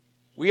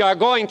We are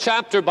going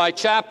chapter by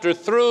chapter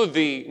through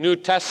the New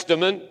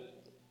Testament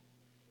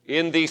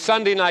in the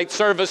Sunday night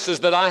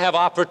services that I have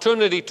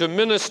opportunity to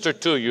minister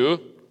to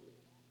you.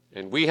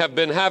 And we have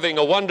been having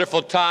a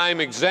wonderful time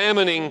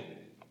examining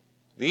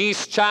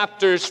these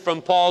chapters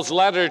from Paul's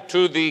letter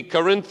to the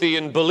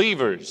Corinthian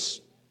believers.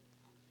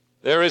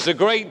 There is a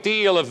great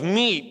deal of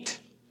meat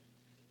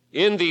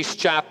in these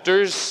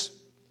chapters,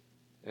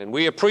 and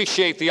we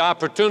appreciate the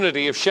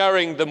opportunity of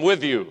sharing them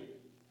with you.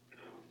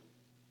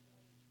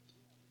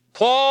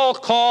 Paul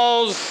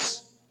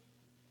calls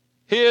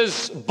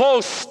his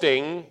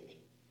boasting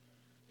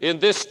in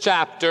this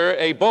chapter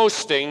a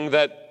boasting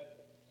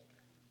that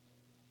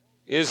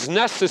is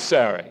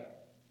necessary.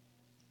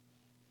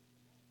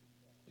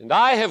 And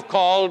I have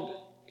called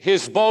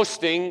his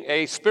boasting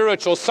a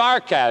spiritual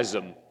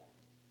sarcasm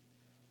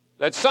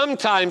that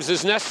sometimes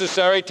is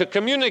necessary to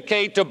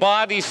communicate to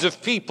bodies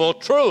of people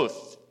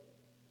truth.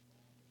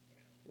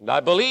 And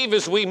I believe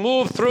as we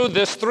move through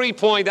this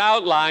three-point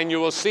outline, you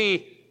will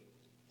see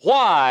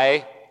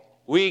why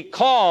we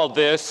call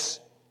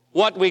this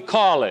what we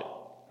call it.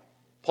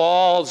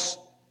 Paul's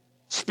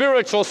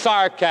spiritual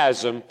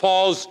sarcasm,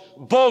 Paul's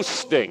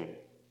boasting.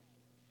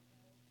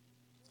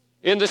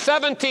 In the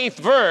 17th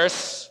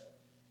verse,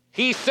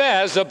 he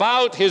says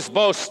about his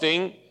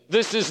boasting,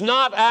 this is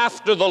not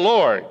after the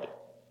Lord.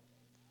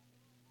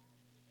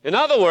 In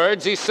other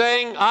words, he's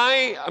saying,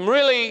 I am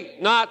really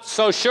not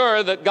so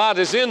sure that God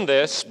is in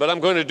this, but I'm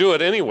going to do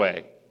it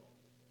anyway.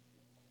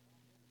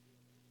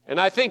 And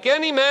I think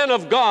any man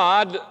of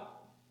God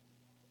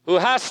who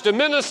has to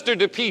minister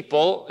to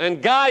people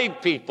and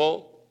guide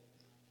people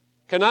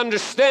can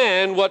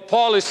understand what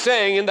Paul is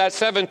saying in that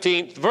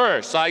 17th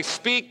verse. I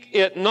speak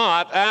it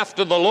not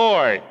after the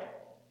Lord,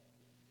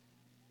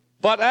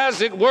 but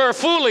as it were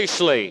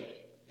foolishly,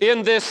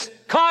 in this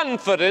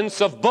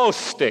confidence of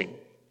boasting.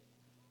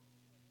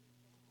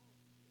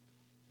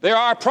 There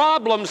are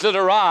problems that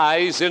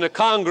arise in a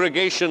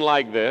congregation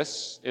like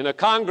this, in a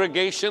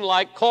congregation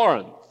like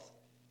Corinth.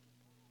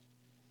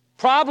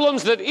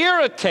 Problems that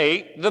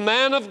irritate the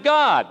man of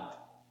God.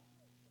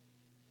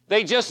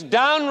 They just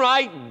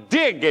downright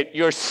dig at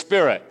your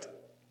spirit.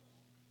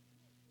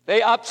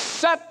 They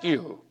upset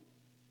you.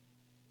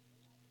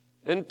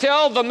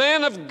 Until the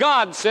man of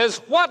God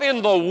says, what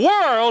in the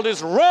world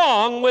is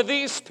wrong with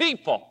these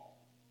people?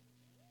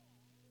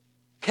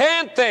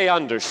 Can't they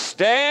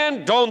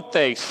understand? Don't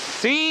they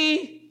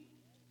see?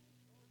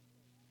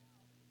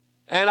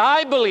 And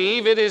I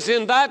believe it is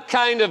in that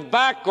kind of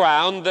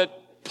background that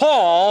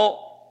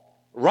Paul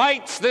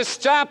writes this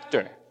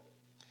chapter.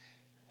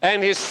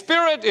 And his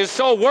spirit is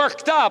so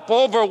worked up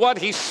over what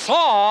he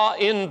saw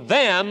in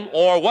them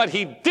or what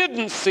he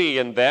didn't see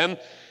in them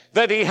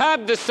that he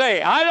had to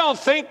say, I don't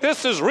think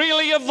this is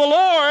really of the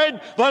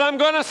Lord, but I'm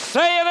going to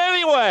say it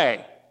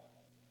anyway.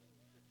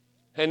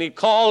 And he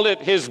called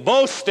it his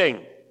boasting,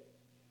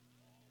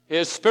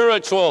 his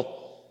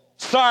spiritual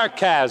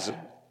sarcasm.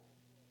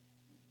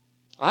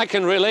 I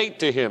can relate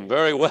to him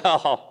very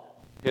well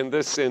in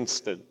this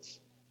instance.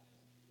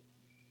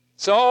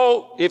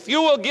 So, if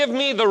you will give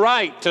me the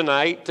right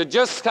tonight to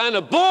just kind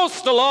of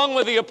boast along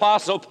with the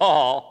Apostle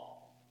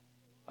Paul,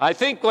 I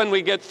think when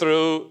we get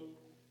through,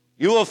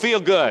 you will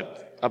feel good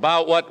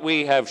about what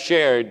we have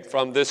shared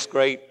from this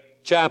great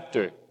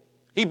chapter.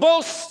 He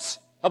boasts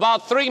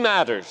about three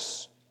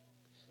matters.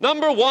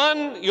 Number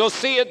one, you'll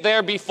see it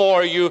there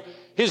before you,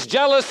 his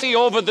jealousy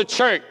over the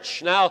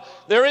church. Now,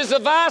 there is a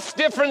vast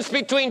difference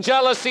between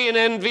jealousy and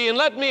envy, and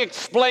let me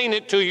explain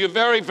it to you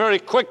very, very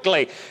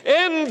quickly.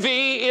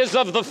 Envy is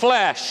of the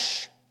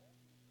flesh,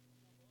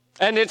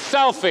 and it's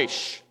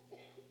selfish.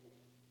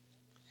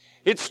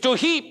 It's to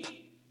heap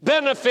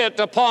benefit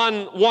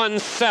upon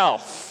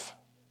oneself.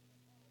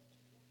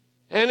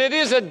 And it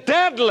is a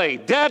deadly,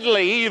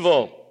 deadly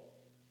evil,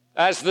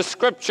 as the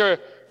Scripture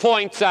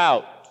points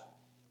out.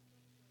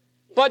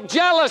 But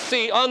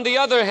jealousy, on the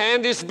other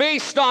hand, is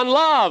based on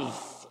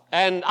love.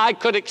 And I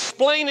could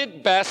explain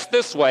it best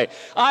this way.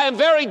 I am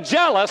very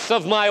jealous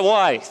of my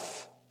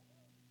wife.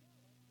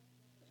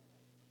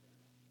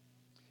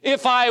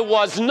 If I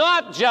was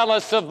not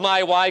jealous of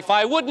my wife,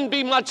 I wouldn't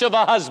be much of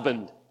a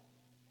husband.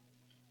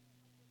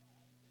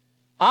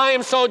 I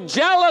am so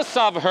jealous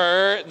of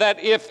her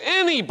that if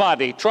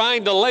anybody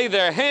trying to lay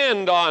their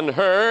hand on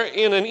her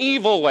in an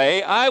evil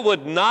way, I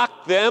would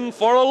knock them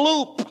for a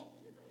loop.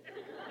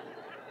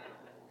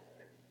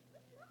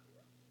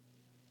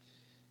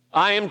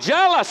 I am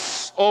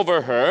jealous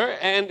over her,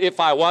 and if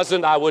I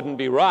wasn't, I wouldn't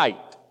be right.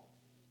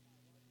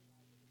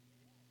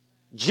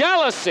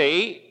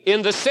 Jealousy,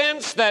 in the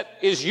sense that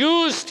is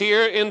used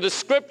here in the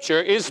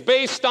Scripture, is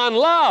based on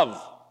love.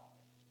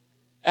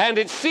 And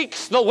it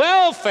seeks the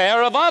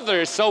welfare of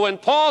others. So when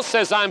Paul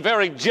says, I'm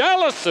very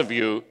jealous of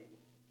you,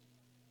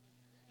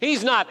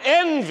 he's not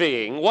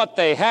envying what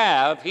they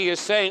have. He is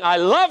saying, I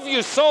love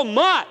you so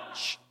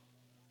much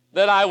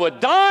that I would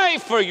die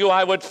for you,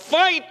 I would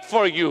fight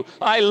for you.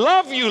 I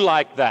love you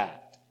like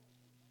that.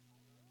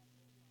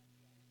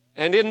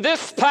 And in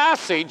this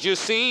passage, you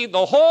see,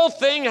 the whole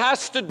thing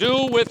has to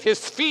do with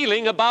his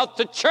feeling about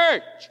the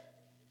church.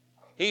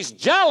 He's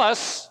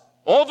jealous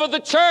over the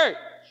church.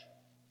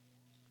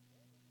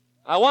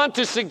 I want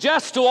to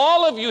suggest to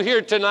all of you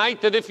here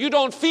tonight that if you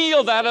don't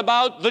feel that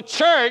about the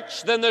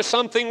church, then there's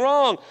something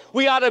wrong.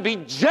 We ought to be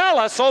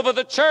jealous over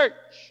the church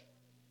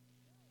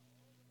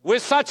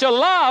with such a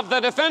love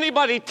that if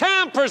anybody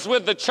tampers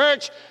with the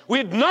church,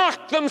 we'd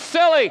knock them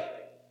silly.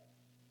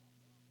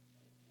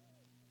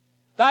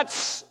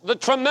 That's the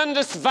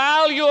tremendous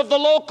value of the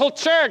local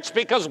church,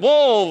 because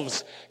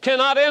wolves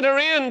cannot enter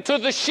into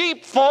the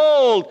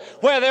sheepfold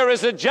where there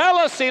is a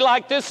jealousy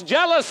like this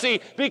jealousy,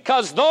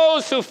 because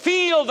those who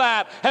feel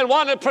that and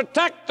want to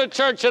protect the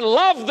church and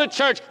love the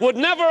church would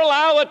never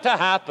allow it to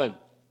happen.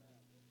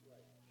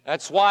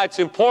 That's why it's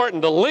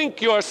important to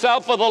link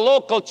yourself with a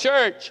local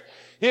church.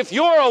 If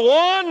you're a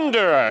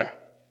wanderer,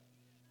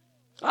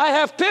 I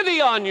have pity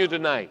on you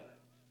tonight.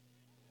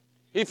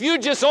 If you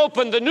just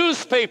open the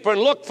newspaper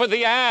and look for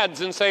the ads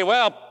and say,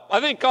 well,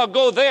 I think I'll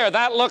go there.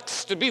 That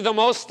looks to be the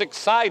most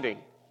exciting.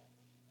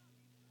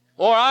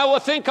 Or I will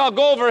think I'll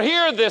go over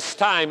here this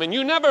time. And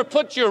you never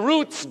put your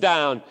roots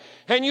down.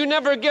 And you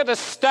never get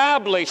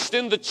established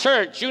in the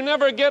church. You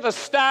never get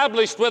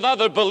established with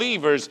other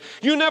believers.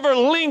 You never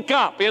link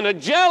up in a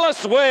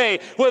jealous way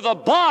with a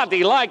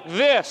body like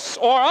this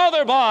or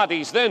other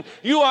bodies. Then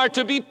you are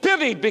to be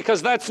pitied,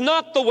 because that's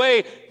not the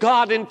way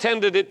God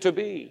intended it to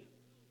be.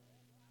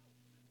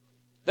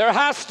 There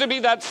has to be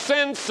that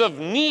sense of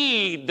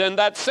need and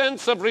that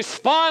sense of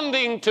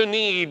responding to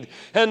need.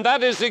 And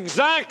that is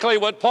exactly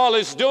what Paul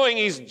is doing.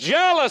 He's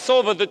jealous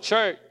over the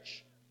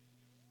church.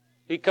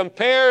 He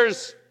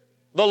compares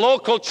the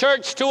local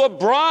church to a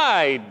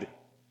bride,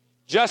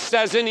 just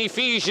as in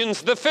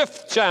Ephesians, the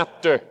 5th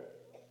chapter.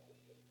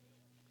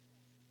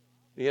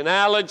 The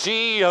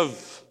analogy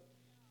of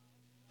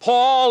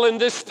Paul in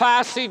this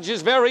passage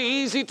is very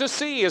easy to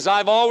see, as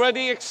I've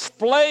already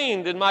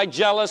explained in my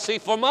jealousy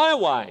for my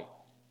wife.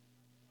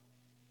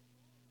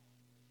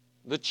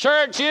 The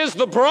church is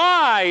the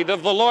bride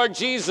of the Lord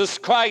Jesus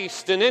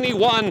Christ, and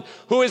anyone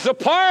who is a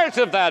part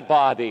of that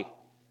body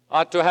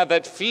ought to have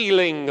that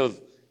feeling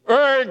of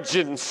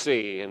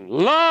urgency and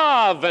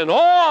love and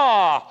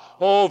awe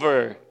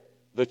over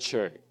the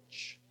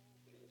church.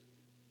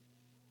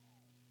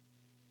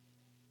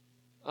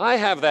 I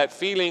have that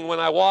feeling when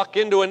I walk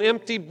into an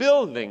empty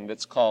building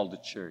that's called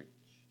a church.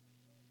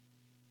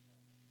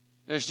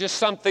 There's just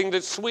something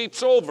that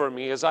sweeps over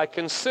me as I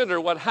consider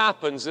what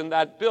happens in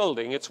that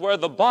building. It's where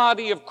the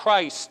body of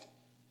Christ,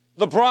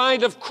 the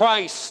bride of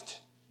Christ,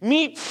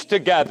 meets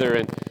together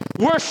and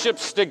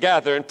worships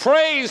together and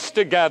prays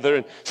together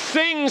and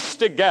sings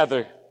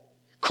together,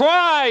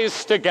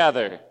 cries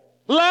together,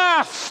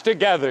 laughs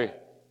together.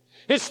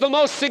 It's the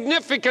most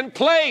significant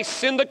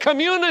place in the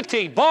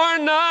community, bar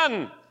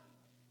none.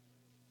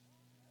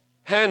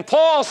 And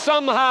Paul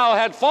somehow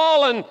had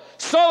fallen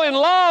so in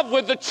love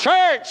with the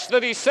church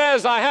that he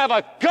says, I have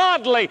a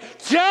godly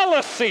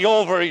jealousy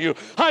over you.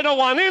 I don't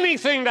want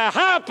anything to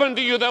happen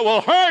to you that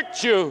will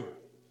hurt you.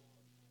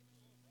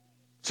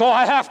 So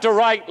I have to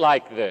write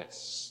like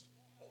this.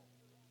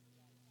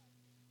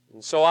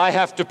 And so I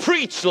have to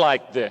preach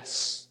like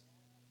this.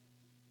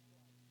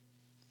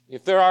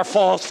 If there are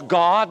false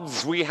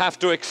gods, we have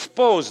to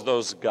expose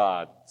those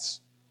gods.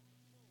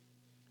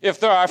 If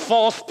there are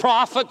false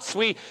prophets,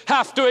 we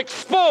have to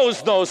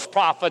expose those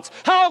prophets.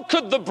 How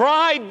could the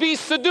bride be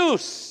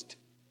seduced?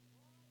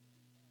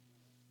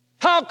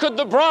 How could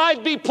the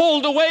bride be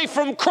pulled away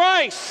from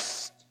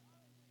Christ?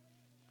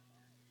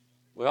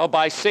 Well,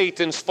 by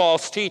Satan's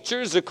false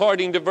teachers,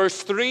 according to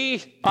verse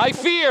 3, I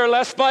fear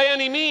lest by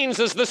any means,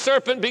 as the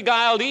serpent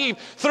beguiled Eve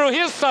through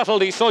his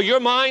subtlety, so your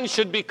mind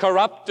should be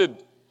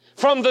corrupted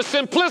from the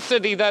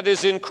simplicity that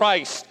is in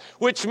Christ,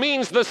 which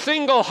means the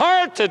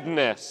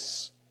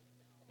single-heartedness.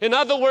 In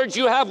other words,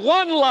 you have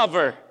one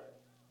lover,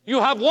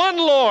 you have one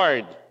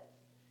Lord,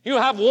 you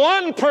have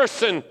one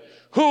person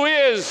who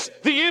is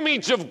the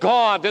image of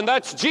God, and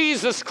that's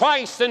Jesus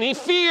Christ, and he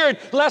feared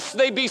lest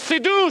they be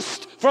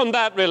seduced from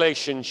that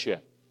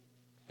relationship.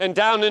 And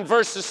down in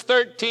verses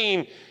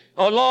 13,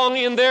 along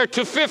in there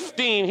to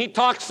 15, he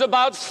talks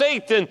about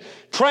Satan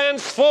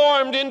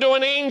transformed into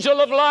an angel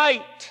of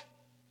light.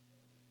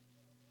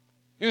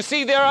 You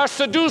see, there are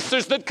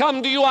seducers that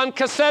come to you on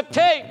cassette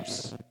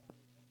tapes.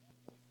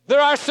 There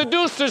are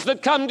seducers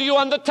that come to you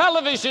on the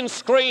television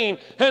screen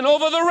and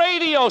over the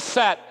radio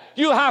set.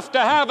 You have to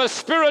have a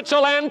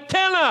spiritual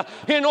antenna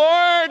in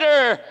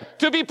order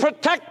to be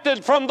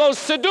protected from those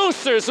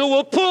seducers who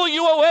will pull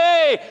you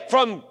away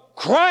from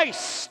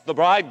Christ, the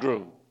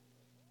bridegroom.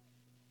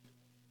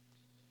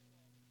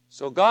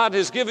 So God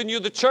has given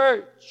you the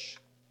church.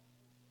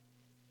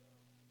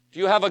 Do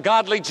you have a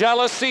godly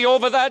jealousy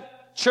over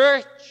that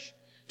church?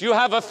 Do you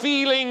have a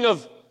feeling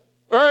of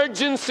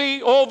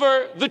urgency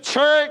over the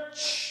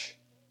church?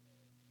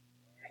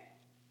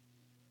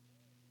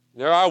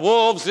 There are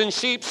wolves in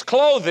sheep's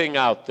clothing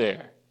out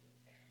there.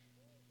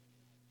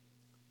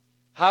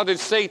 How did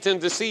Satan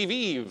deceive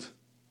Eve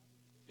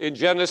in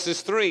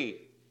Genesis 3?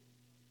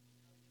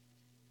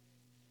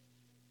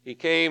 He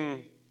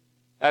came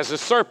as a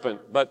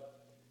serpent, but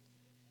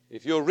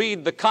If you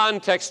read the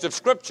context of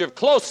Scripture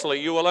closely,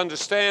 you will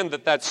understand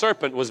that that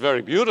serpent was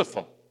very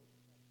beautiful.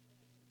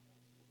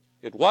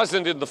 It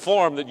wasn't in the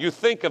form that you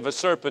think of a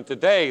serpent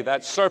today.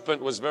 That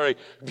serpent was very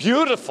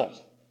beautiful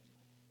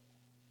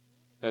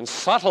and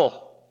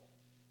subtle,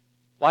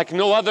 like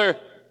no other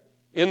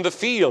in the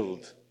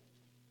field.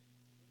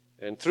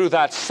 And through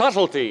that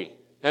subtlety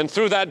and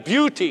through that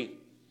beauty,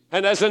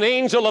 and as an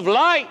angel of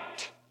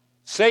light,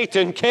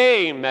 Satan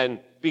came and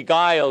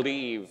beguiled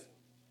Eve.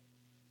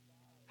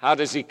 How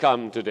does he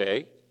come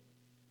today?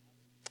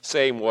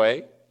 Same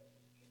way.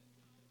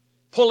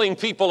 Pulling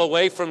people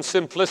away from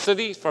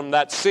simplicity, from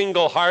that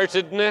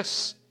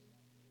single-heartedness.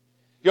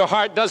 Your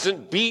heart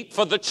doesn't beat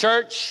for the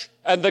church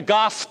and the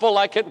gospel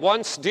like it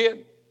once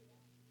did.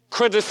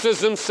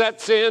 Criticism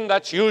sets in.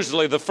 That's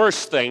usually the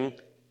first thing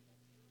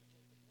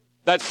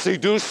that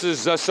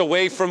seduces us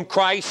away from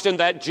Christ, and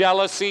that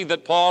jealousy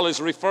that Paul is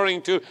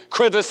referring to,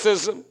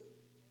 criticism.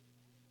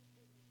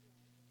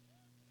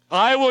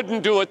 I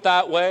wouldn't do it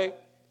that way.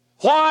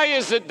 Why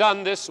is it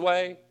done this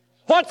way?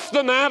 What's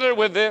the matter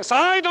with this?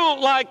 I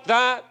don't like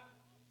that.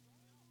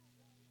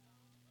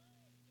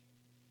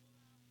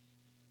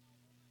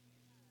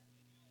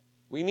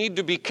 We need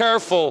to be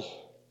careful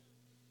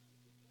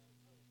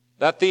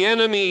that the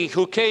enemy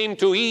who came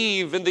to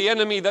Eve and the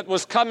enemy that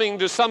was coming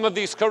to some of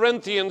these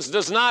Corinthians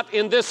does not,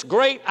 in this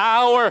great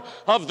hour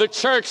of the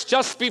church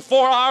just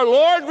before our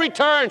Lord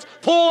returns,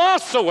 pull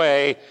us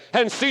away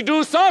and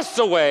seduce us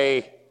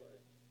away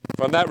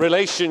from that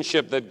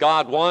relationship that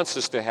God wants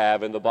us to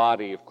have in the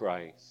body of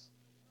Christ.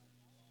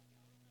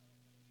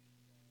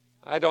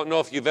 I don't know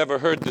if you've ever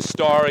heard the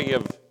story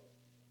of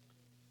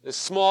this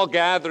small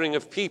gathering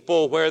of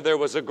people where there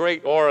was a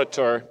great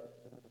orator.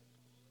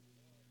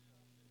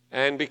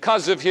 And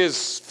because of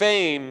his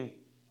fame,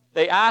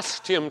 they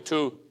asked him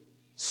to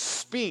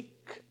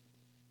speak.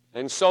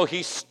 And so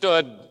he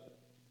stood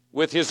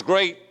with his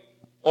great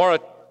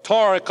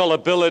oratorical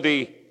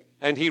ability,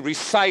 and he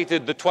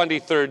recited the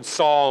 23rd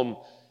Psalm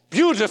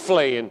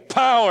beautifully and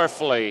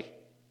powerfully.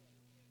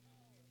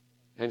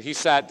 And he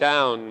sat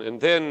down,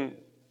 and then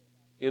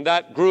in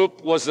that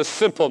group was a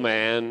simple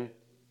man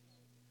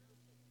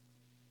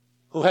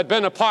who had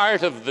been a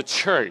part of the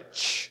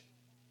church,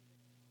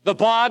 the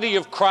body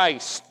of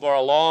Christ, for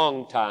a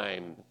long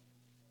time.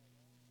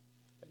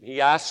 He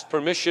asked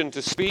permission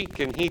to speak,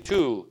 and he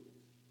too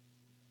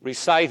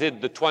recited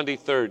the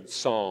 23rd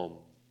Psalm.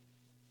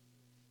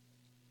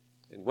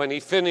 And when he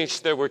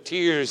finished, there were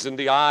tears in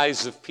the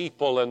eyes of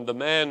people, and the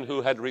man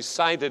who had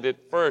recited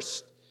it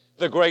first,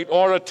 the great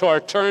orator,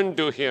 turned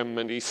to him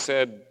and he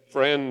said,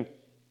 "Friend,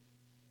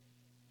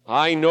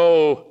 I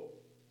know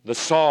the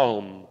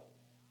psalm,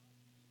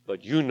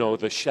 but you know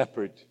the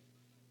shepherd."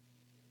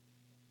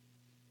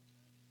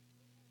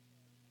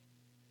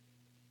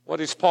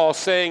 What is Paul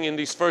saying in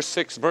these first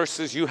 6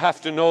 verses? You have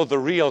to know the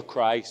real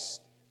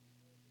Christ.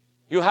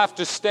 You have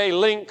to stay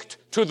linked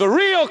to the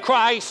real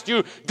Christ.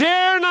 You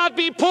dare not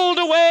be pulled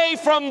away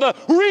from the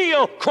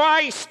real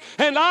Christ.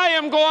 And I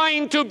am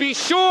going to be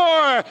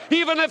sure,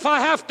 even if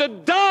I have to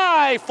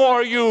die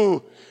for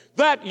you,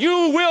 that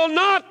you will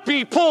not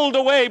be pulled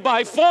away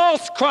by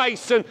false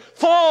Christs and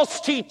false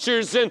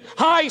teachers and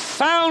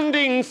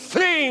high-sounding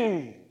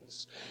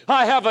things.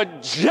 I have a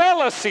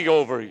jealousy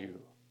over you.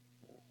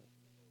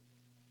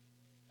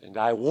 And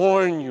I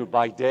warn you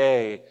by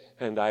day,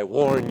 and I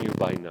warn you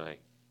by night.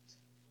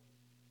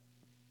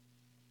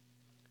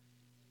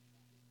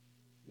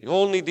 The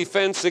only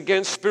defense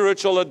against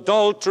spiritual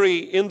adultery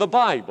in the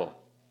Bible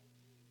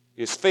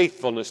is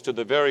faithfulness to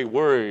the very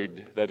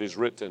word that is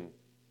written.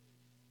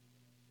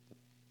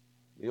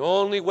 The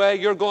only way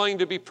you're going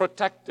to be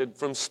protected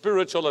from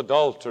spiritual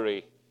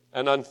adultery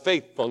and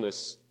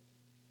unfaithfulness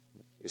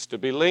is to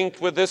be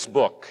linked with this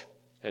book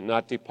and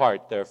not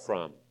depart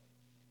therefrom.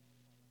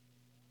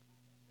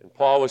 And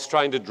Paul was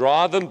trying to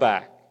draw them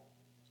back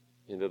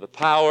into the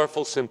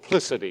powerful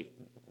simplicity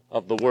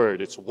of the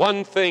Word. It's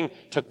one thing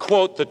to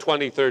quote the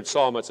 23rd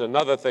Psalm. It's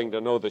another thing to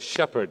know the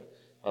shepherd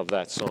of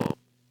that psalm.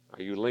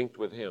 Are you linked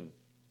with him?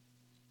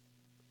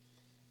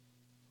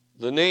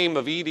 The name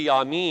of Idi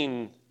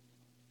Amin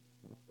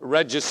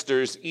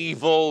registers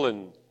evil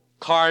and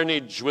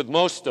carnage with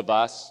most of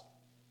us.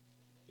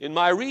 In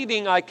my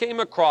reading, I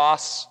came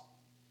across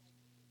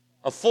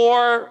a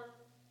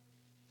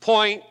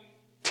 4-point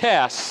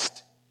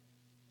test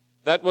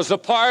that was a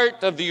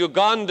part of the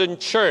Ugandan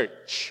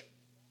church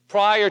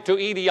prior to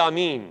Idi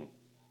Amin.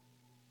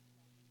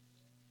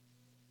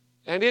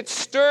 And it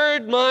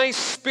stirred my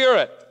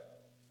spirit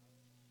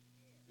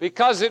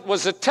because it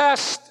was a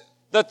test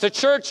that the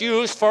church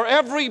used for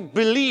every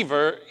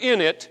believer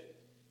in it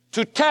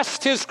to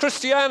test his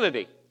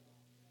Christianity.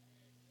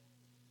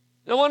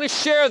 I want to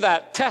share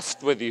that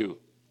test with you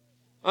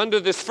under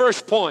this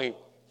first point,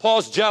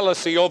 Paul's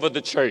jealousy over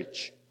the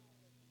church.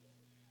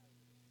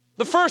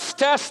 The first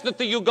test that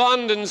the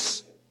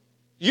Ugandans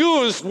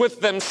used with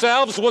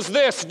themselves was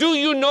this: do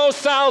you know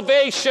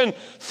salvation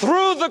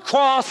through the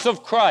cross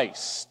of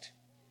Christ?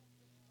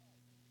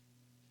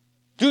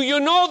 Do you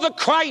know the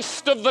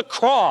Christ of the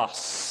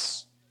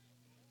cross?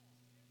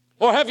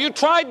 Or have you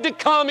tried to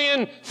come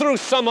in through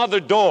some other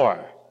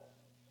door?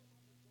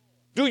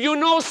 Do you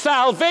know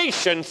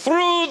salvation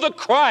through the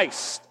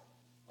Christ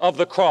of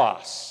the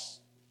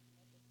cross?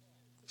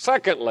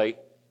 Secondly,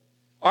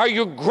 are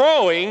you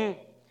growing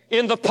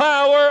in the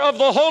power of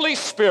the Holy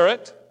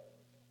Spirit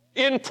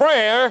in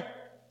prayer,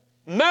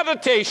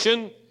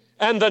 meditation,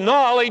 and the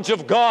knowledge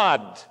of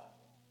God?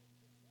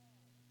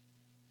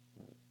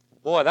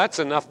 Boy, that's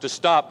enough to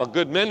stop a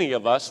good many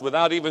of us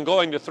without even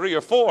going to 3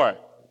 or 4.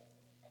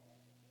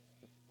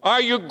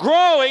 Are you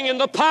growing in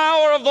the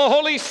power of the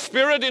Holy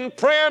Spirit in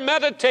prayer,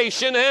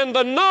 meditation, and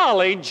the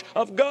knowledge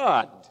of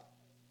God?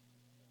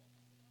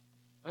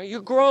 Are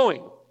you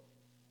growing?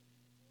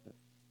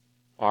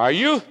 Are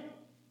you?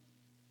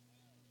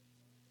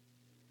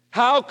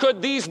 How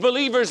could these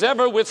believers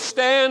ever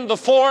withstand the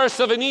force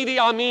of an Idi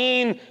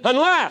Amin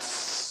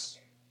unless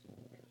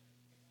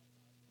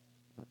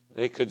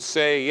they could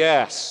say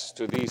yes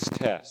to these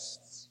tests?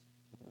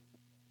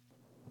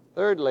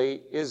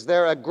 Thirdly, is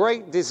there a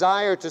great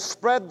desire to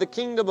spread the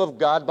kingdom of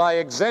God by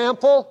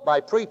example,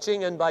 by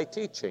preaching, and by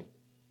teaching?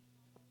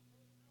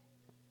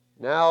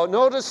 Now,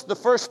 notice the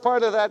first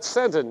part of that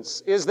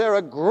sentence. Is there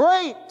a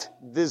great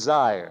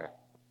desire?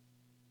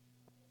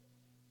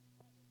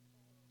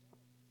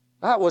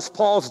 That was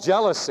Paul's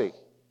jealousy.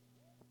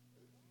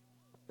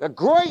 A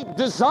great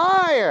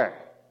desire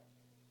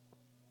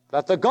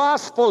that the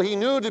gospel he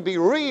knew to be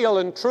real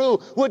and true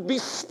would be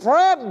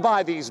spread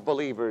by these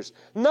believers,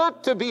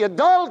 not to be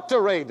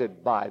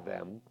adulterated by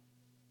them,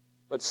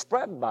 but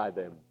spread by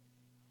them.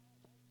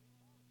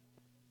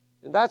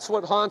 And that's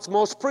what haunts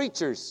most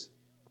preachers.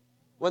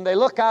 When they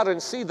look out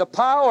and see the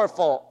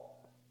powerful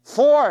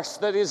force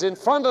that is in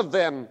front of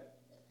them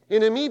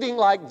in a meeting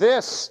like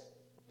this,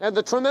 and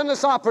the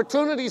tremendous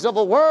opportunities of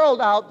a world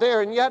out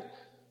there, and yet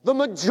the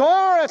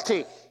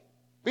majority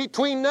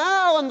between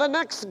now and the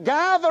next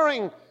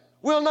gathering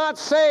will not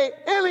say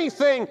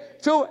anything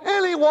to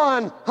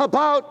anyone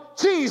about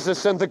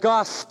Jesus and the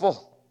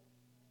gospel.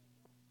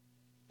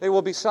 They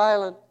will be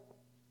silent.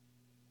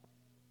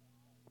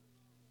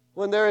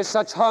 When there is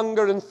such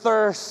hunger and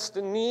thirst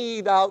and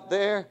need out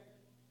there,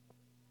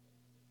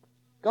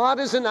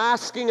 God isn't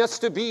asking us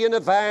to be an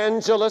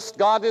evangelist.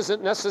 God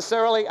isn't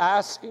necessarily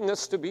asking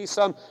us to be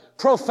some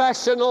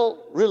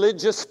professional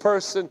religious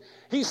person.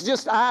 He's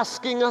just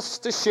asking us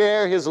to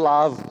share His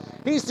love.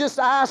 He's just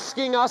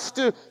asking us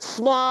to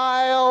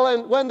smile,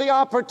 and when the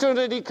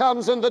opportunity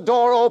comes and the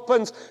door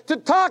opens, to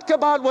talk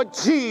about what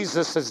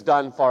Jesus has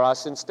done for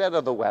us instead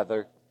of the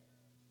weather.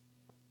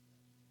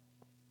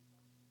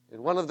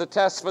 And one of the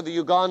tests for the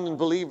Ugandan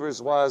believers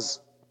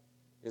was,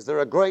 is there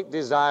a great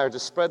desire to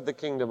spread the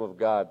kingdom of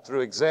God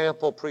through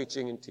example,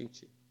 preaching, and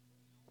teaching?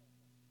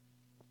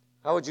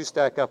 How would you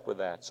stack up with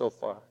that so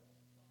far?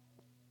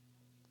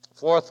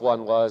 Fourth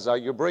one was, are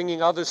you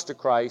bringing others to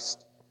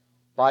Christ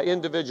by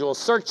individual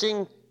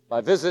searching,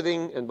 by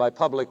visiting, and by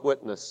public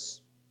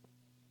witness?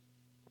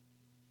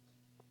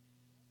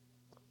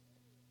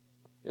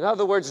 In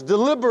other words,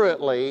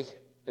 deliberately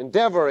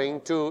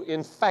endeavoring to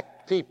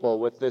infect people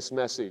with this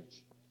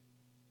message.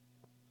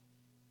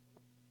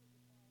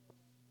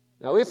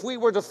 Now, if we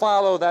were to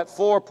follow that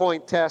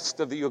 4-point test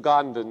of the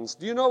Ugandans,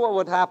 do you know what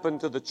would happen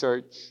to the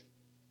church?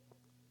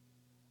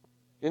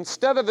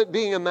 Instead of it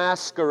being a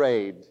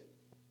masquerade,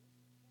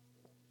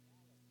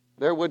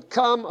 there would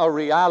come a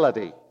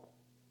reality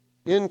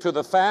into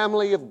the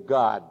family of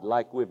God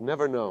like we've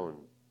never known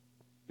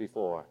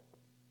before.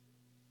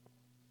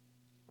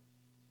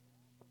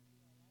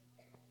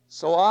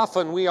 So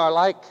often we are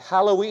like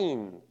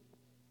Halloween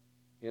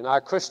in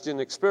our Christian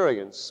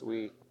experience.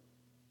 We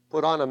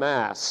put on a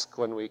mask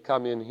when we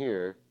come in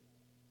here,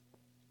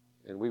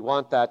 and we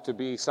want that to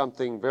be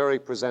something very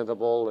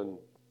presentable, and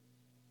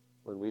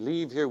when we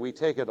leave here we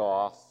take it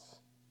off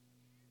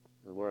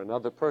and we're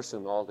another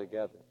person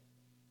altogether.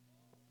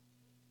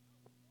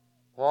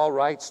 Paul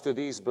writes to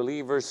these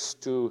believers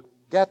to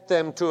get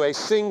them to a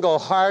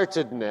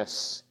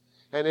single-heartedness,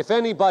 and if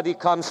anybody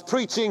comes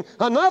preaching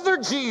another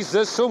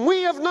Jesus whom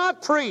we have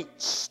not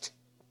preached,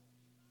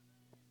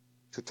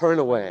 to turn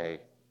away.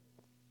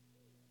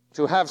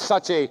 To have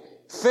such a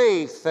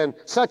faith and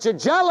such a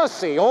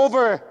jealousy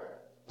over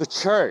the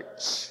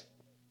church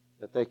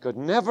that they could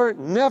never,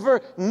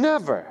 never,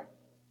 never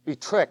be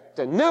tricked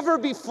and never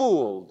be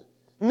fooled,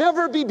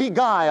 never be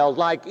beguiled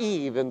like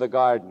Eve in the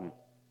garden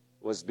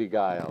was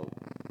beguiled.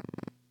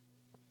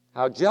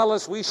 How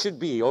jealous we should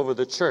be over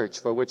the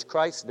church for which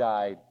Christ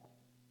died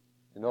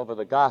and over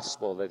the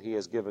gospel that He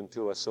has given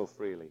to us so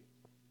freely.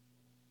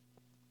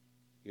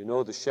 You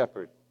know the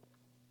shepherd.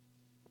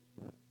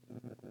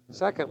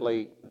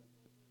 Secondly,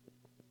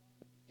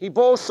 he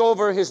boasts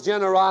over his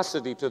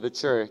generosity to the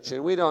church,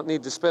 and we don't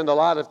need to spend a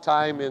lot of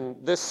time in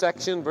this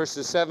section,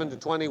 verses 7 to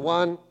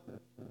 21.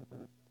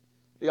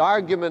 The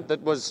argument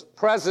that was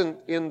present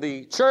in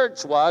the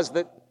church was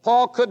that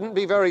Paul couldn't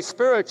be very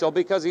spiritual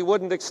because he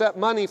wouldn't accept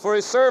money for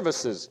his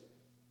services.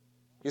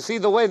 You see,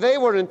 the way they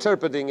were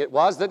interpreting it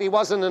was that he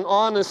wasn't an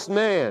honest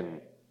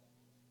man.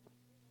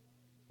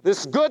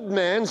 This good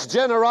man's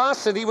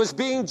generosity was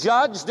being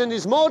judged, and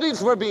his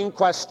motives were being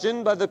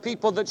questioned by the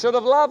people that should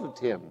have loved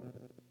him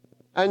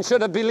and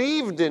should have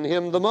believed in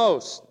him the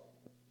most.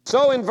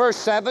 So in verse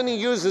 7, he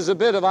uses a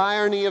bit of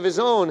irony of his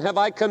own. Have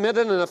I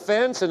committed an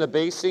offense in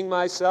abasing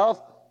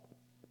myself?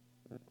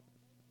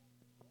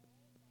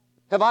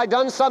 Have I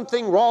done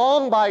something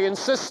wrong by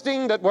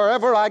insisting that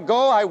wherever I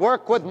go, I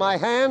work with my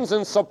hands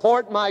and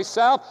support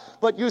myself?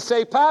 But you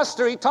say,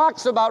 Pastor, he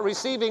talks about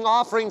receiving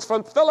offerings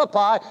from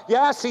Philippi.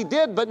 Yes, he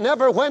did, but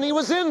never when he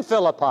was in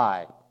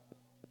Philippi.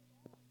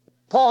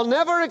 Paul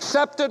never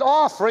accepted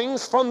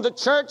offerings from the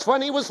church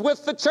when he was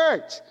with the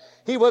church.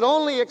 He would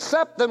only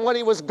accept them when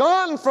he was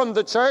gone from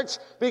the church,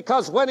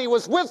 because when he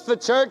was with the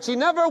church, he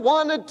never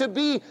wanted to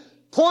be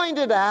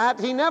pointed at.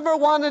 He never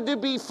wanted to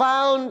be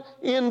found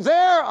in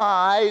their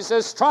eyes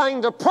as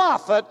trying to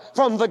profit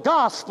from the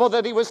gospel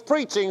that he was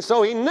preaching.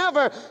 So he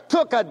never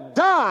took a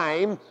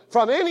dime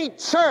from any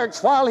church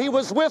while he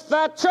was with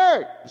that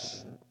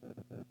church.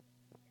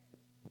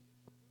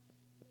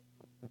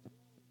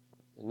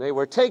 And they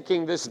were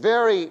taking this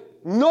very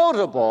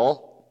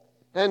notable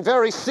and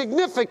very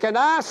significant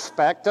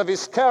aspect of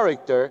his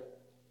character,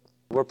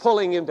 were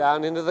pulling him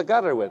down into the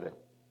gutter with it.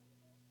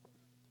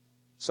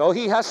 So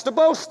he has to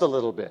boast a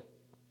little bit.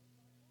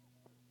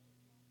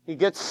 He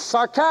gets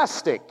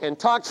sarcastic and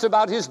talks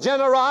about his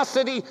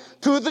generosity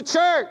to the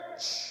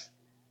church.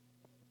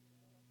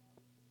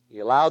 He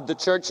allowed the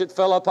church at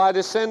Philippi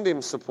to send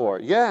him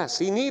support. Yes,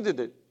 he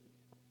needed it.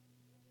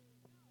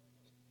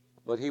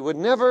 But he would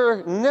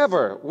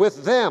never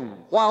with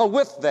them, while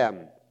with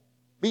them,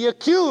 be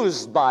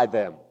accused by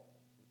them.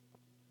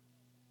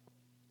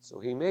 So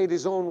he made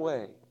his own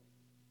way.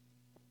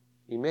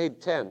 He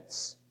made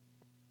tents.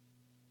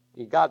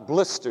 He got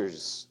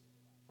blisters.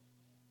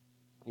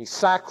 He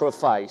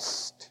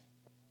sacrificed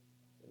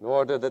in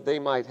order that they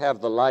might have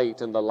the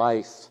light and the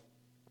life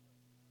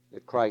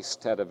that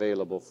Christ had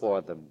available for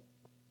them.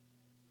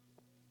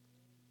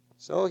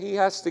 So he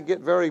has to get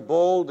very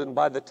bold, and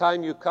by the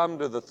time you come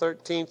to the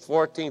 13th,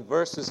 14th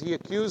verses, he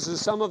accuses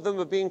some of them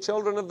of being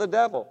children of the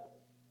devil.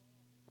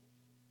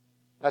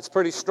 That's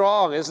pretty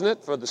strong, isn't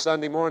it, for the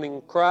Sunday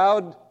morning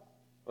crowd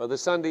or the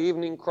Sunday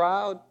evening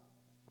crowd?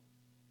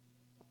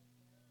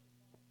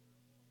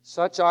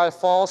 Such are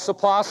false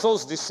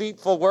apostles,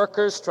 deceitful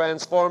workers,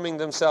 transforming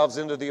themselves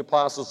into the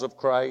apostles of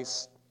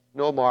Christ.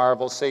 No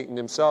marvel, Satan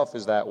himself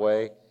is that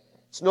way.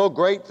 It's no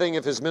great thing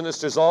if his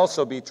ministers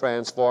also be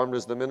transformed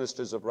as the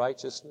ministers of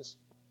righteousness.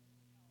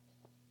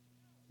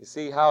 You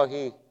see how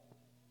he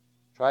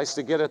tries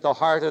to get at the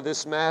heart of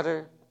this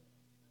matter?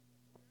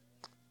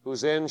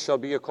 Whose end shall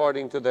be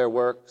according to their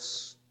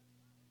works.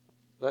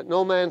 Let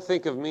no man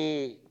think of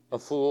me a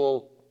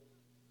fool.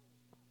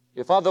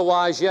 If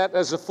otherwise, yet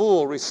as a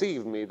fool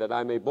receive me, that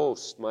I may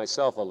boast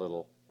myself a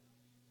little.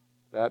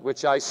 That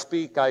which I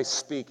speak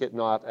it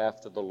not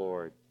after the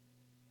Lord.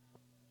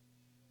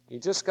 He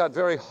just got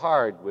very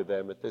hard with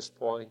them at this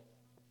point.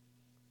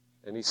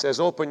 And he says,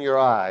 open your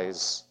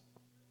eyes.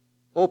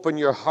 Open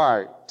your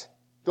heart.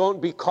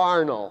 Don't be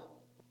carnal.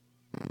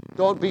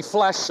 Don't be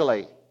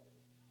fleshly.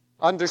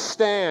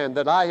 Understand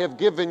that I have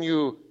given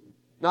you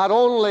not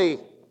only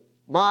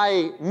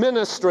my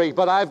ministry,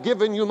 but I've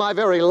given you my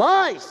very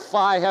life.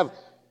 I have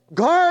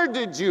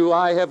guarded you.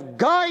 I have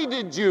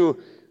guided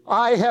you.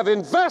 I have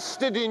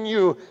invested in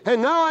you,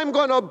 and now I'm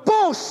going to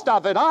boast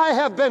of it. I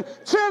have been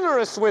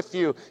generous with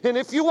you. And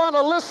if you want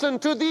to listen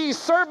to these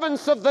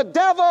servants of the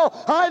devil,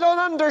 I don't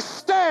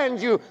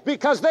understand you,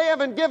 because they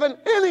haven't given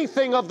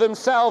anything of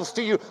themselves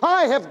to you.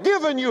 I have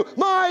given you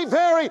my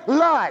very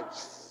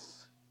life.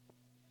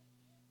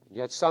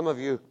 Yet some of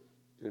you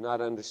do not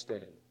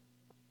understand.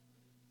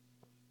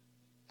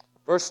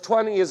 Verse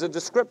 20 is a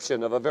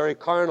description of a very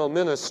carnal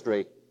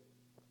ministry.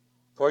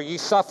 For ye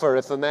suffer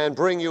if a man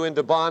bring you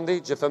into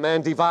bondage, if a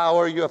man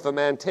devour you, if a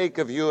man take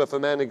of you, if a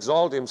man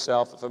exalt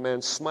himself, if a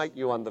man smite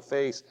you on the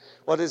face.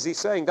 What is he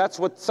saying? That's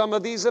what some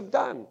of these have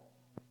done.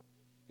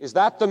 Is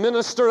that the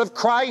minister of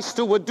Christ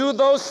who would do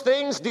those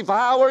things,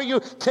 devour you,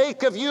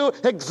 take of you,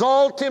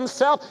 exalt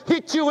himself,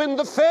 hit you in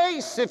the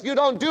face if you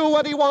don't do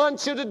what he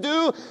wants you to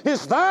do?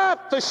 Is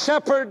that the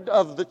shepherd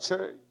of the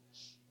church?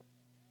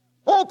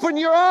 Open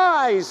your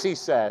eyes, he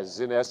says,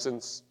 in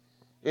essence,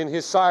 in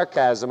his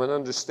sarcasm, and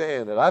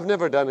understand that I've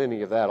never done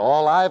any of that.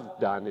 All I've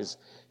done is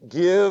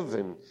give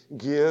and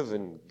give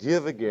and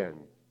give again,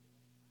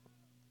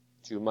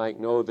 that you might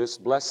know this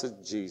blessed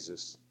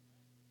Jesus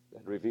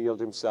that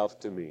revealed himself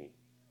to me.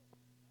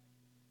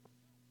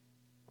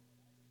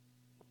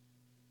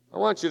 I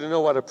want you to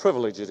know what a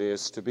privilege it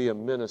is to be a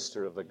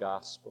minister of the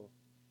gospel.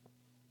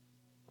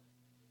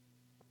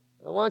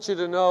 I want you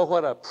to know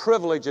what a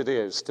privilege it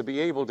is to be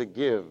able to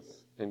give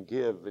and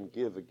give and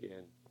give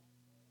again.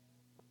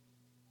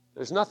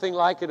 There's nothing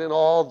like it in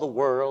all the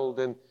world,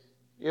 and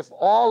if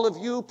all of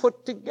you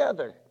put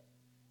together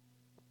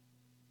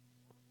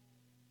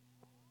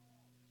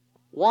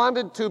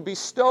wanted to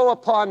bestow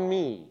upon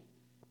me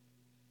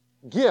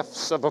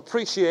gifts of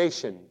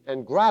appreciation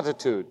and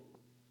gratitude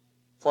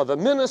for the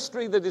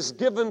ministry that is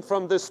given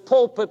from this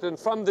pulpit and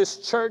from this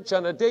church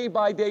on a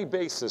day-by-day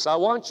basis. I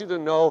want you to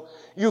know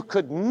you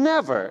could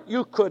never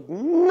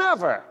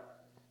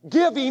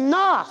give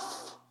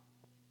enough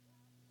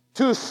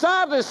to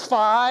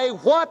satisfy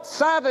what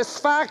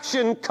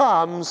satisfaction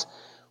comes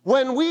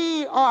when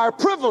we are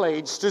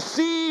privileged to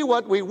see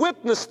what we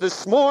witnessed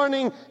this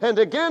morning and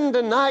again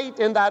tonight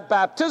in that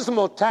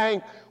baptismal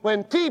tank,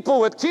 when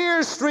people with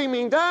tears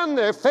streaming down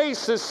their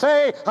faces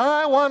say,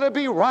 I want to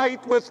be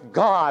right with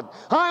God.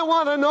 I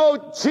want to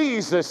know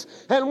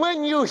Jesus. And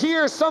when you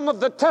hear some of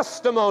the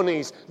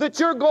testimonies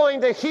that you're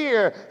going to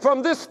hear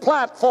from this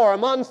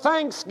platform on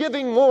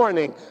Thanksgiving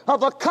morning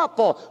of a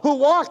couple who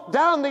walked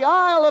down the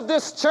aisle of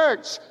this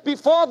church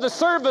before the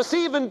service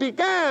even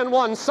began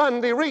one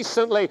Sunday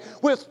recently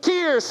with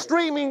tears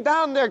streaming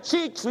down their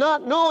cheeks,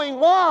 not knowing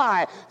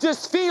why,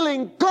 just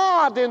feeling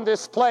God in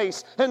this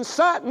place, and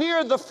sat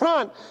near the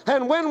front.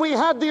 And when we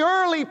had the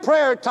early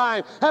prayer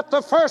time at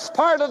the first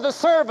part of the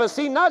service,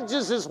 he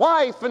nudges his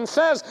wife and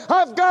says,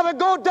 I've got to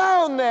go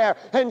down there.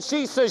 And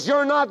she says,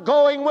 you're not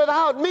going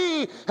without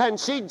me. And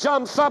she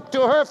jumps up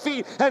to her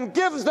feet and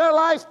gives their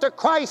life to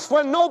Christ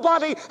when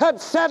nobody had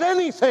said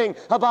anything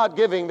about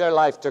giving their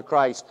life to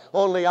Christ,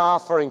 only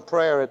offering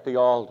prayer at the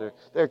altar.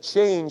 They're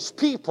changed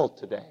people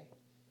today.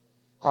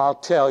 I'll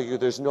tell you,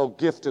 there's no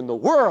gift in the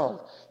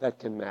world that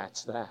can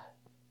match that.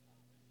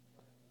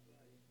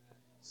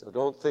 So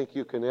don't think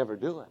you can ever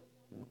do it.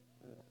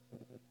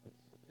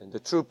 And the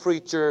true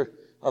preacher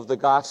of the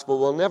gospel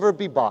will never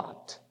be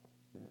bought.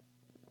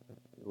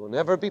 He will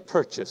never be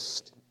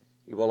purchased.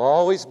 He will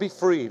always be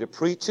free to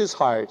preach his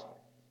heart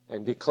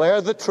and declare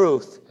the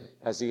truth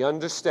as he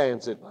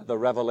understands it by the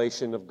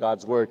revelation of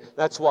God's word.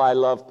 That's why I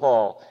love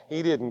Paul.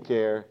 He didn't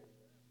care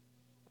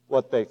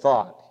what they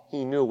thought.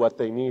 He knew what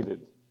they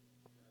needed.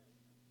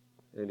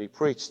 And he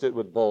preached it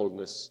with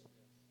boldness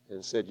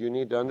and said, you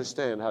need to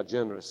understand how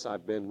generous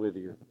I've been with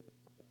you.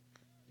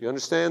 You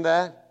understand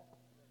that?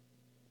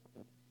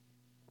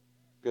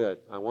 Good.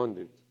 I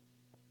wondered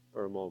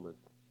for a moment.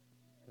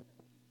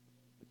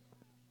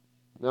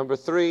 Number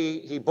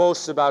 3, he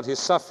boasts about his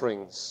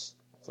sufferings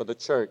for the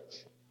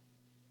church.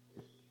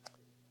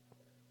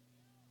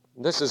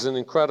 This is an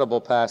incredible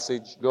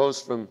passage. It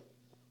goes from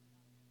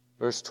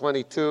verse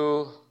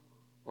 22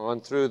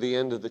 on through the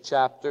end of the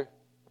chapter.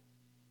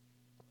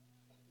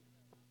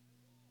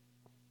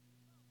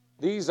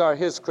 These are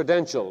his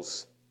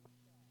credentials.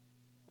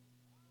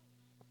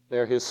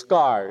 They're his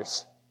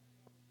scars.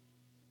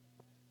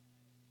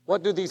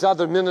 What do these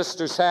other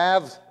ministers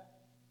have?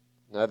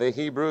 Are they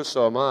Hebrews?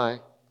 So am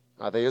I.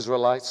 Are they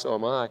Israelites? So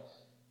am I.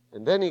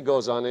 And then he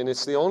goes on, and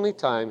it's the only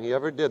time he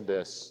ever did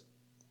this.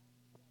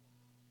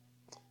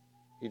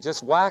 He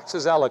just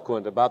waxes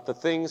eloquent about the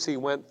things he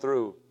went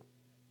through.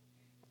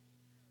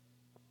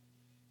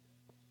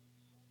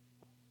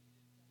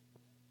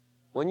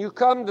 When you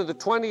come to the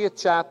 20th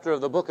chapter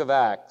of the book of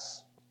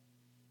Acts,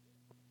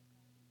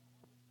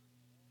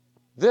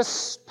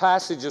 this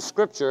passage of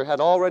Scripture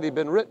had already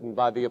been written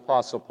by the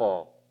Apostle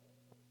Paul.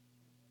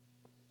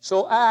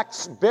 So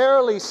Acts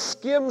barely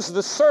skims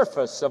the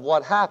surface of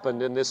what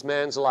happened in this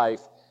man's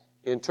life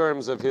in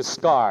terms of his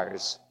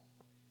scars.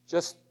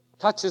 Just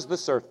touches the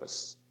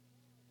surface.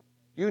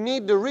 You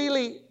need to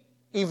really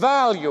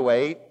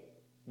evaluate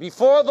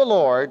before the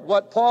Lord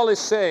what Paul is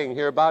saying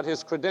here about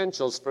his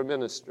credentials for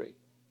ministry.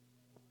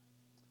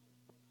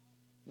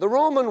 The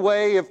Roman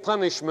way of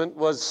punishment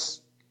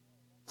was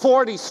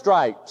 40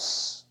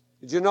 stripes.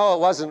 Did you know it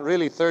wasn't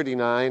really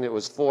 39, it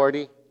was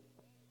 40?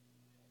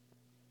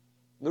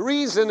 The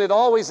reason it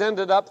always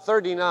ended up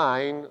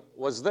 39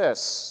 was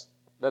this,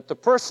 that the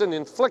person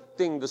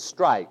inflicting the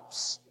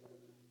stripes,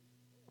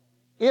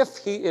 if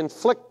he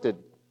inflicted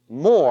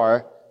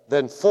more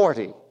than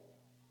 40,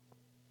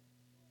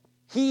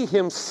 he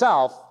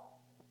himself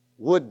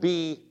would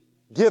be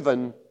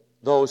given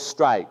those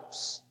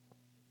stripes.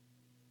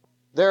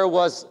 There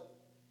was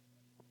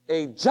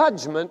a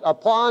judgment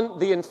upon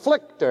the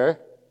inflictor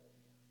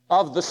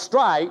of the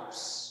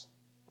stripes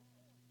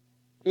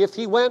if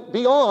he went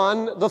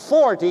beyond the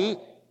 40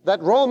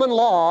 that Roman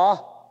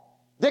law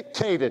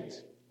dictated.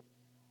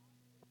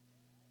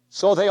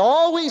 So they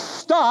always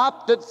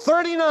stopped at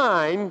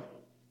 39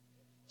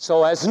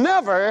 so as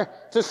never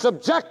to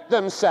subject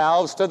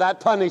themselves to that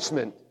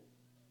punishment.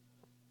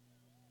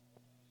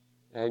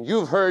 And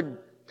you've heard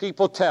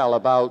people tell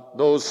about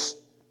those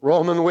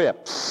Roman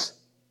whips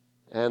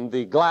and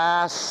the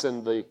glass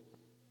and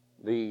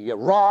the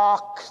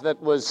rock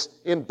that was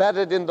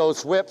embedded in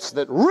those whips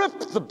that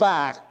ripped the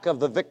back of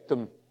the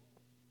victim.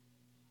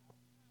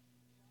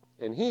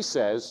 And he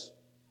says,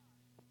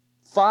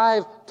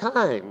 5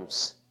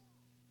 times.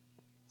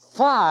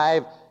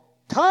 5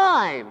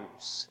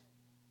 times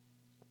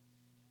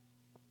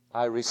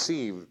I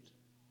received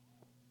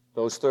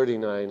those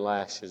 39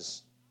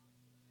 lashes.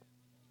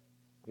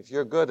 If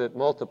you're good at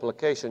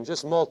multiplication,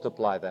 just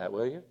multiply that,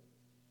 will you?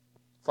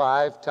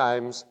 5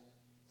 times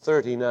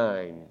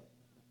 39.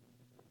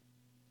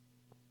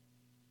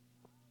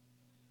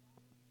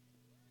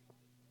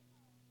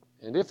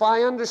 And if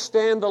I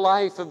understand the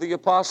life of the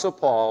Apostle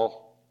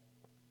Paul,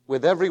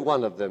 with every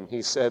one of them,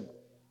 he said,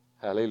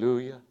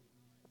 "Hallelujah.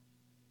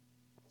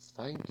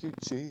 Thank you,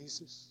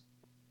 Jesus."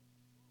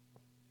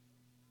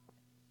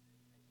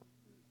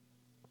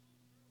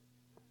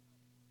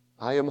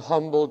 "I am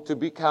humbled to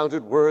be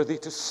counted worthy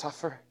to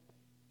suffer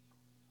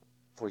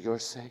for your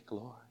sake,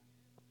 Lord."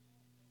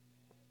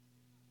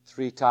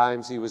 3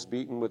 times he was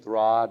beaten with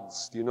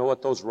rods. Do you know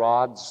what those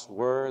rods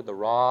were? The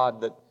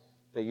rod that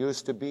they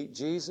used to beat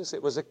Jesus?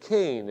 It was a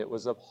cane. It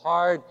was a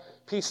hard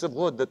piece of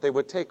wood that they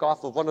would take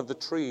off of one of the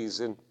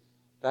trees in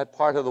that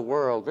part of the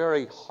world.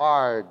 Very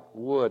hard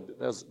wood.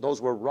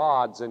 Those were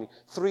rods. And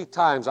 3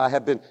 times I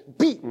have been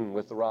beaten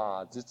with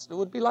rods. It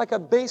would be like a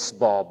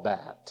baseball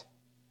bat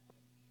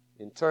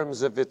in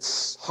terms of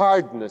its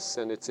hardness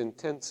and its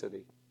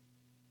intensity.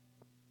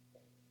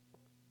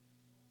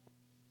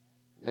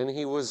 And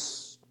he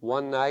was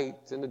one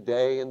night and a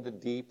day in the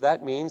deep.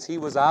 That means he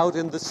was out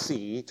in the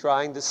sea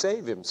trying to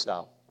save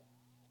himself.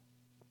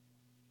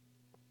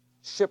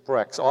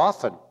 Shipwrecks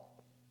often.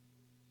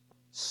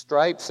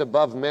 Stripes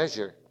above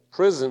measure.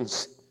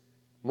 Prisons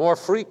more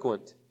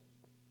frequent.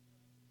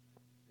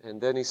 And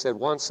then he said,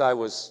 once I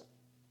was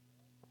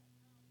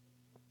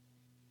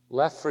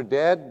left for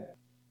dead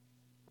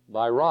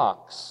by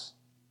rocks.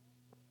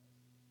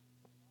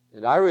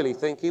 And I really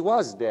think he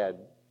was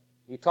dead.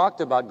 He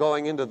talked about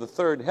going into the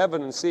third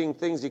heaven and seeing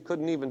things he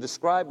couldn't even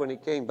describe when he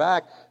came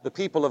back. The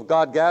people of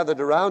God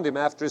gathered around him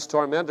after his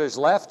tormentors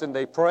left, and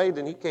they prayed,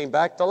 and he came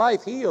back to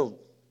life, healed,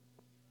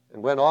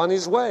 and went on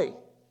his way.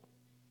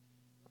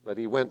 But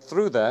he went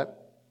through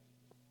that.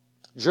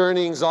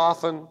 Journeyings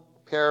often,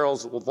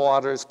 perils of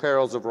waters,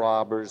 perils of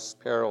robbers,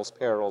 perils,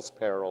 perils,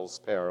 perils,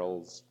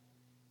 perils.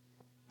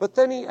 But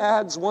then he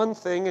adds one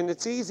thing, and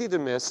it's easy to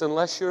miss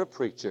unless you're a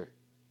preacher.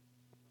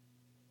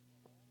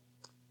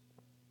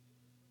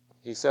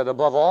 He said,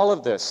 above all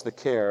of this, the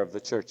care of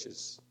the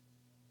churches.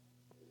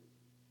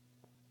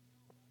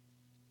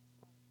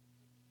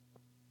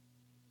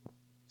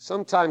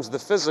 Sometimes the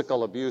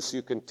physical abuse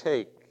you can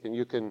take, and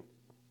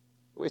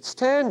it's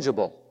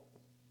tangible.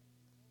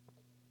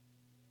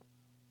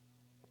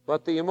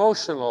 But the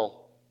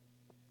emotional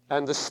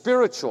and the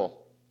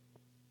spiritual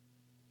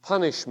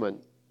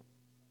punishment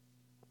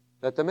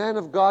that the man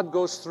of God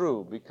goes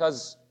through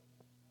because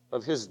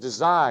of his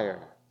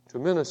desire to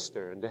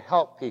minister and to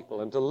help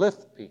people and to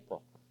lift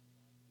people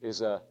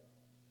is a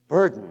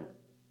burden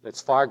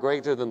that's far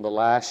greater than the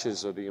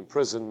lashes or the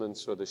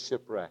imprisonments or the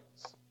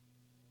shipwrecks.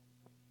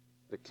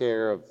 The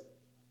care of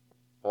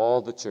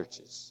all the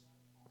churches.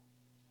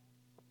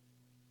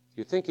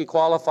 Do you think he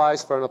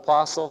qualifies for an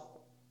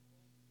apostle?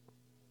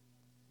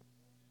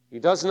 He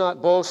does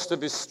not boast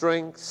of his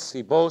strengths.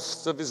 He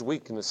boasts of his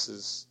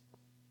weaknesses.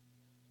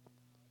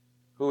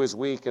 Who is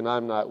weak and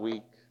I'm not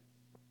weak?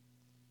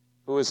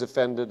 Who is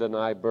offended and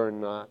I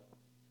burn not?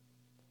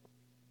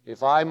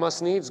 If I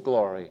must needs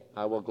glory,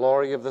 I will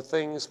glory of the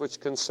things which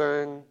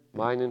concern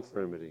mine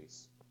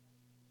infirmities.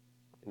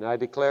 And I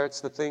declare it's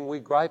the thing we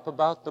gripe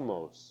about the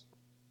most.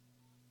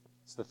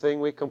 It's the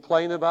thing we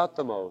complain about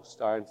the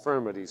most, our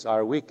infirmities,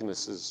 our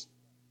weaknesses.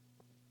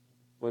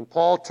 When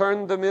Paul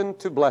turned them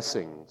into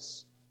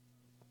blessings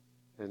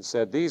and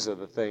said, these are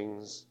the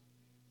things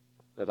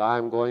that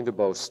I'm going to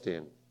boast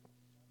in.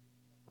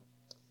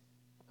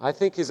 I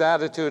think his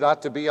attitude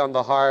ought to be on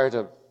the heart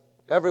of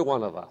every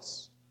one of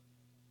us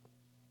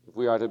if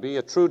we are to be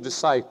a true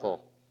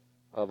disciple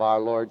of our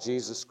Lord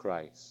Jesus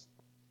Christ.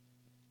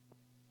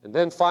 And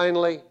then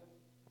finally,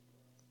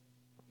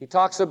 he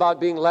talks about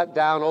being let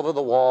down over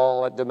the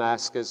wall at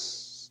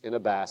Damascus in a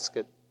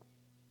basket.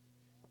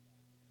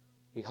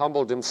 He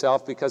humbled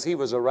himself because he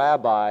was a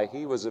rabbi.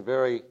 He was a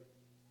very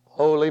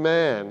holy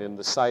man in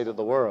the sight of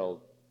the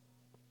world.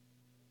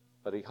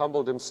 But he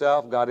humbled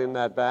himself, got in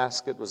that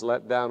basket, was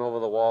let down over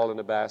the wall in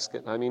a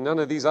basket. I mean, none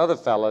of these other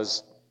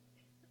fellas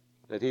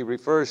that he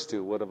refers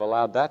to would have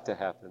allowed that to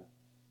happen.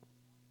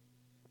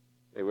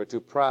 They were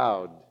too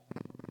proud,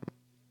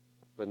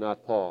 but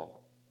not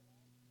Paul.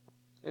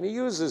 And he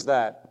uses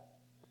that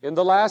in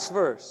the last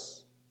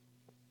verse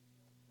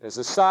as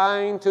a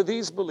sign to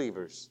these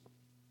believers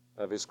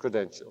of his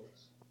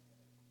credentials.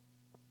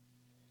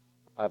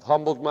 I've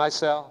humbled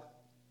myself.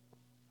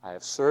 I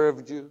have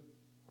served you.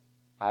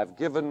 I've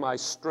given my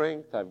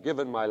strength, I've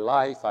given my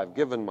life, I've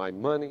given my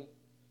money,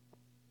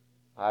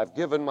 I've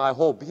given my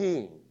whole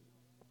being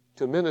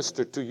to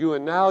minister to you,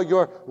 and now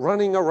you're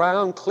running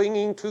around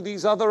clinging to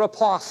these other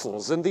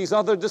apostles and these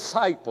other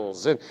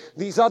disciples and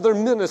these other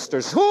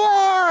ministers. Who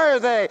are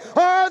they?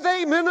 Are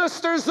they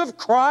ministers of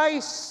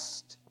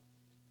Christ?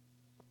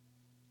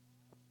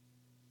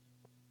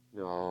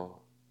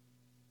 No.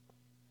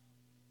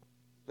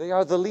 They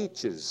are the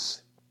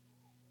leeches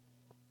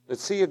that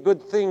see a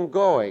good thing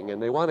going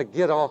and they want to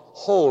get a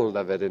hold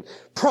of it and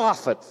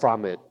profit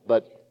from it,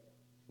 but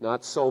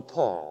not so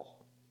Paul.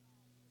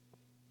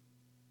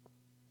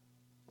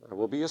 I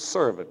will be a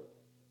servant.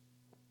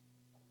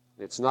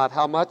 It's not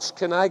how much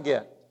can I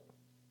get,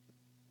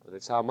 but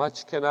it's how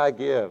much can I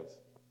give.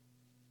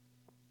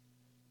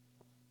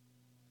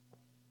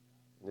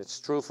 And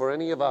it's true for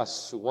any of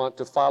us who want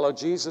to follow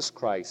Jesus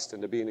Christ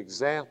and to be an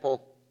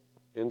example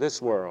in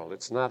this world.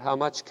 It's not how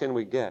much can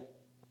we get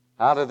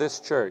out of this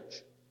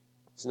church.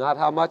 It's not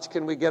how much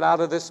can we get out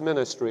of this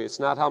ministry. It's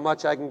not how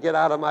much I can get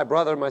out of my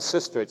brother and my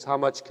sister. It's how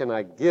much can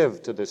I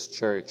give to this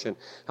church, and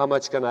how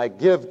much can I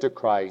give to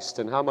Christ,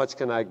 and how much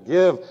can I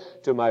give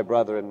to my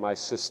brother and my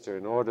sister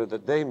in order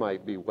that they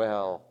might be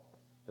well,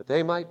 that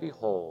they might be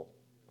whole,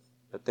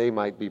 that they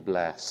might be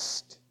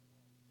blessed.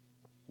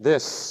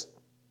 This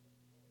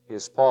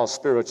is Paul's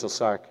spiritual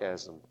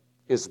sarcasm,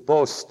 his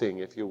boasting,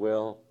 if you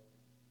will,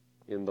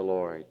 in the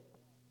Lord.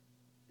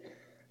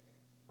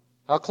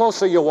 How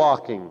close are you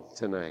walking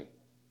tonight?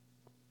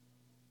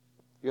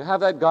 You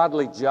have that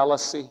godly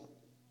jealousy?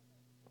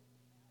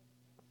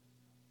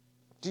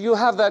 Do you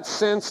have that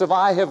sense of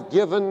I have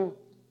given,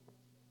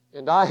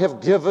 and I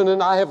have given,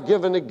 and I have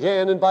given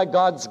again, and by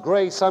God's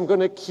grace I'm going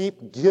to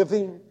keep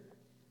giving?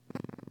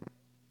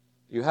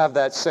 You have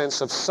that sense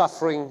of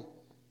suffering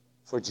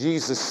for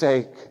Jesus'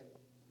 sake?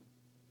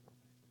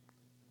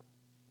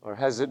 Or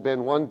has it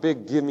been one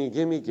big gimme,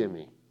 gimme,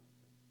 gimme?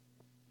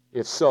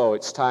 If so,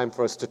 it's time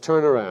for us to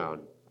turn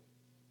around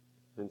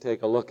and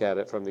take a look at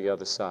it from the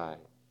other side.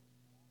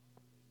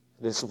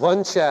 This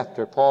one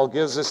chapter, Paul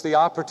gives us the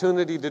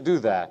opportunity to do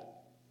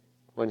that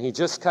when he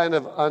just kind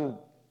of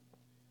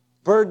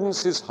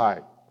unburdens his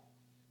heart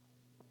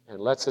and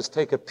lets us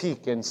take a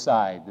peek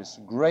inside this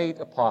great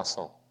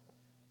apostle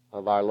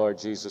of our Lord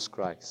Jesus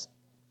Christ.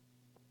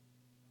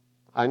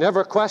 I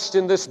never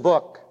questioned this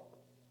book,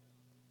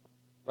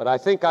 but I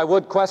think I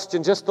would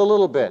question just a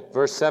little bit,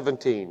 verse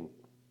 17,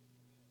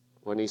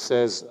 when he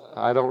says,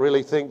 I don't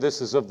really think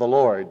this is of the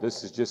Lord.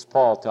 This is just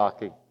Paul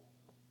talking.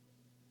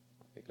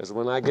 Because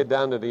when I get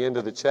down to the end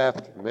of the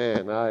chapter,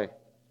 man,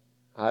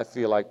 I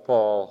feel like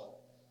Paul,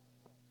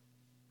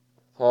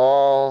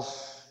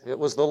 it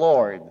was the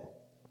Lord.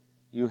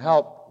 You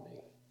helped me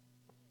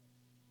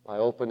by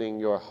opening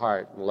your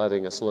heart and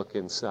letting us look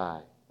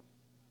inside.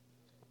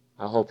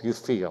 I hope you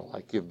feel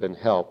like you've been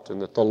helped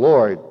and that the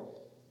Lord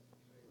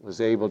was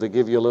able to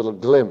give you a little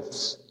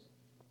glimpse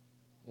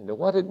into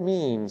what it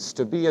means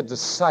to be a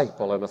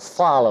disciple and a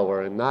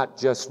follower and not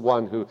just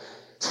one who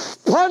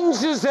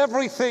sponges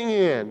everything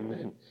in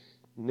and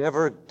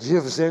never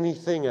gives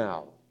anything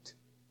out,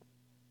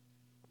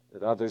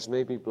 that others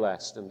may be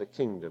blessed and the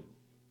kingdom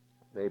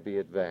may be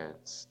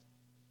advanced.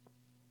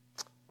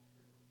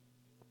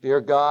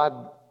 Dear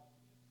God,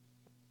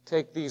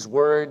 take these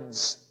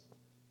words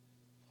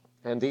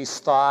and these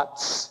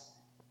thoughts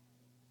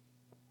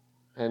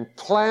and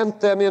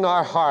plant them in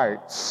our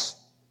hearts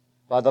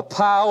by the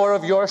power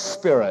of your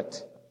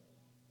Spirit.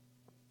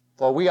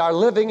 For we are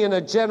living in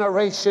a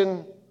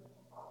generation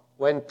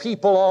when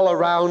people all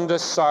around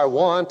us are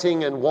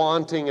wanting and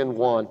wanting and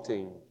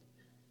wanting.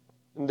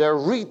 And they're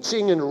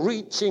reaching and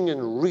reaching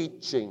and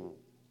reaching.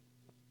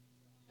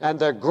 And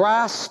they're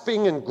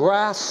grasping and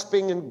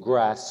grasping and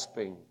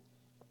grasping.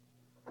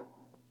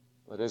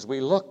 But as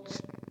we look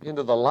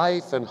into the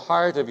life and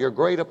heart of your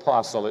great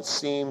apostle, it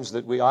seems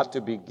that we ought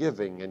to be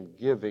giving and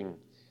giving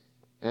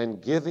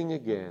and giving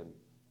again.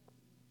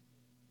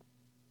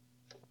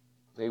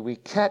 May we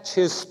catch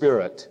his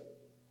spirit,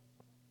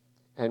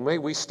 and may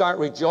we start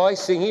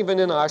rejoicing even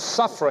in our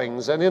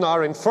sufferings and in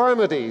our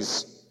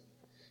infirmities,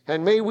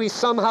 and may we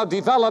somehow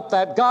develop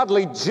that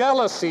godly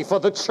jealousy for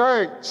the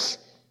church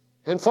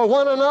and for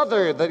one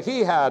another that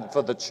he had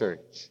for the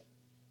church.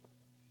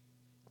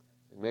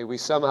 And may we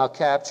somehow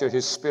capture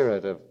his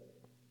spirit of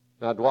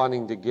not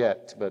wanting to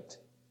get, but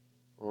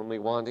only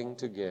wanting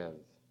to give.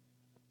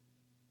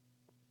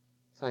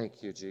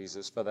 Thank you,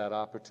 Jesus, for that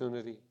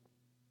opportunity.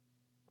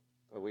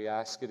 For we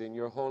ask it in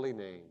your holy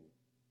name.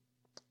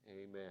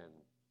 Amen.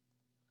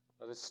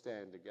 Let us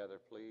stand together,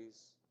 please.